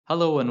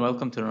Hello and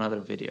welcome to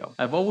another video.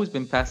 I've always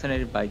been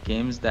fascinated by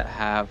games that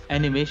have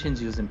animations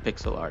using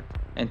pixel art,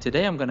 and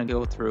today I'm gonna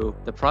go through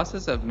the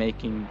process of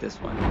making this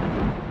one.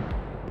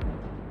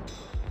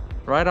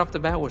 Right off the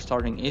bat, we're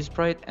starting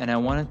Aseprite, and I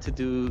wanted to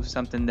do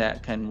something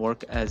that can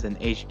work as an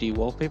HD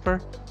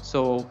wallpaper.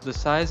 So the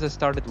size I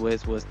started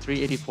with was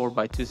 384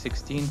 by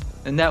 216,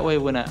 and that way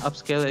when I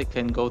upscale it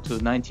can go to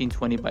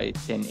 1920 by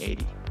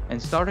 1080. And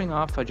starting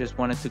off, I just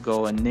wanted to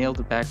go and nail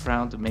the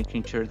background,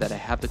 making sure that I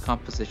have the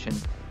composition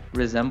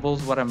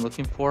resembles what I'm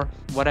looking for.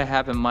 What I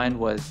have in mind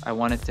was I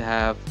wanted to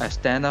have a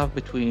standoff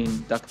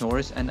between Duck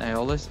Norris and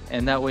Aeolus,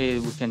 and that way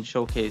we can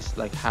showcase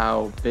like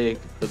how big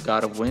the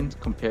God of Wind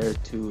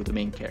compared to the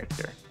main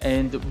character.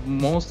 And the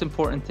most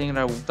important thing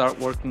that I will start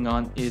working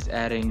on is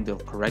adding the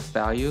correct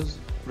values.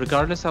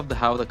 Regardless of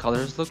how the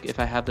colors look, if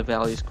I have the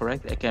values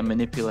correct, I can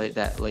manipulate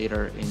that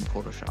later in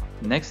Photoshop.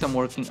 Next, I'm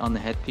working on the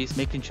headpiece,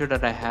 making sure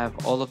that I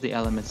have all of the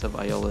elements of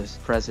Aeolus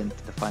present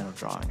in the final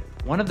drawing.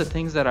 One of the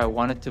things that I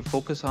wanted to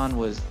focus on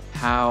was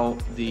how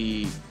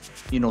the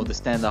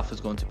standoff is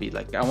going to be.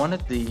 Like, I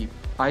wanted the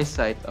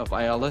eyesight of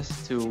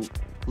Aeolus to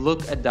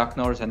look at Duck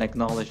Norris and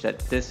acknowledge that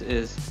this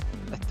is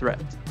a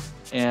threat.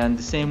 And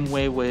the same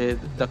way with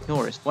Duck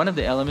Norris. One of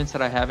the elements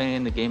that I have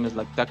in the game is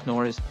like Duck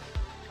Norris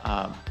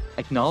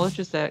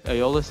acknowledges that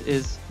Aeolus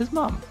is his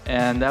mom,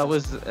 and that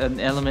was an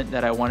element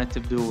that I wanted to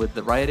do with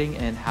the writing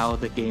and how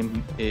the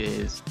game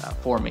is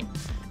forming.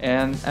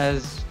 And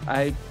as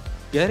I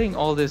getting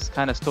all this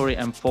kind of story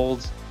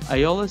unfolds,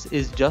 Aeolus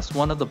is just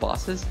one of the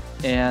bosses,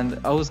 and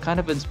I was kind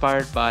of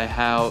inspired by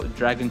how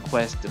Dragon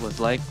Quest was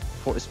like,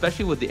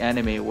 especially with the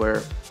anime,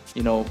 where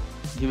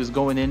he was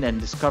going in and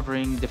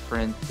discovering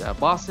different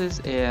bosses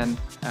and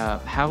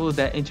how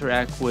that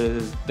interact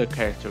with the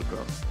character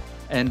growth.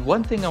 And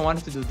one thing I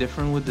wanted to do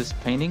different with this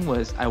painting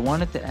was I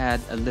wanted to add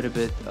a little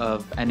bit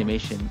of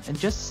animation, and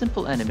just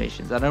simple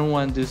animations. I don't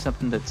want to do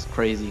something that's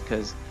crazy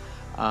because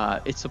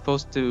it's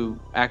supposed to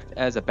act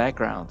as a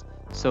background.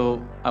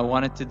 So I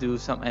wanted to do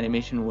some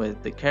animation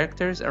with the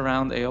characters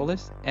around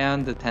Aeolus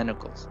and the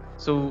tentacles.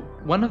 So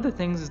one of the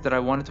things that I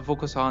wanted to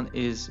focus on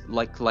is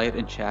like light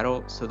and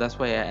shadow. So that's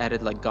why I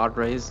added like God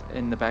rays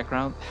in the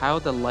background, how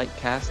the light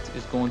cast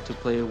is going to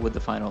play with the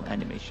final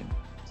animation.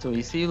 So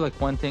you see, like,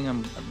 one thing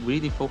I'm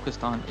really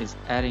focused on is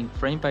adding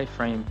frame by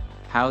frame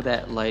how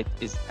that light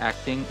is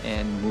acting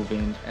and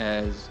moving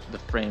as the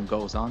frame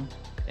goes on.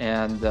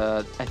 And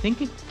I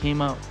think it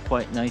came out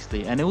quite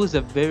nicely, and it was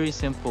a very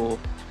simple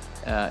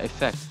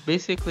effect.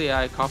 Basically,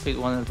 I copied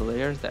one of the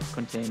layers that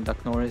contained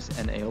Duck Norris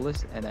and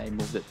Aeolus, and I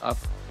moved it up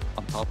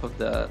on top of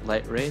the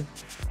light ray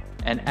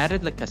and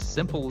added like a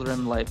simple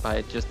rim light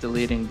by just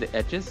deleting the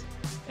edges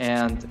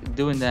and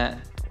doing that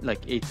like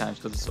 8 times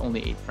because it's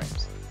only 8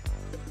 frames.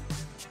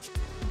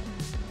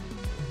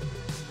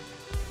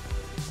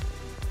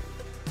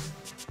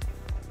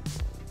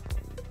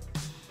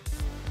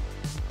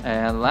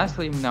 And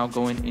lastly, I'm now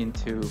going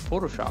into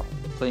Photoshop,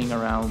 playing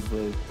around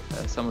with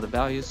some of the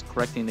values,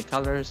 correcting the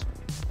colors.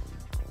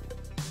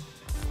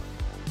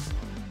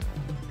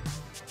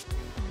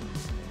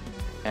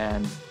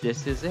 And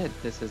this is it.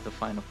 This is the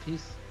final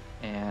piece,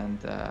 and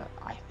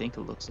I think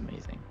it looks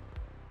amazing.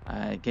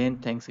 Again,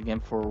 thanks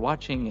again for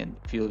watching, and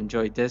if you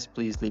enjoyed this,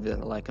 please leave it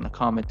a like and a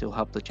comment to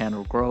help the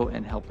channel grow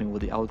and help me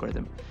with the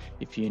algorithm.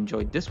 If you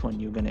enjoyed this one,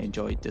 you're going to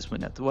enjoy this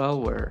one as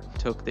well, where I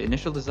took the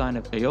initial design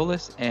of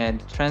Aeolus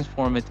and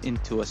transform it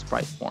into a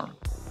sprite form.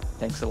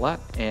 Thanks a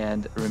lot,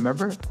 and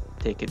remember,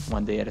 take it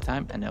one day at a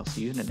time, and I'll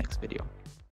see you in the next video.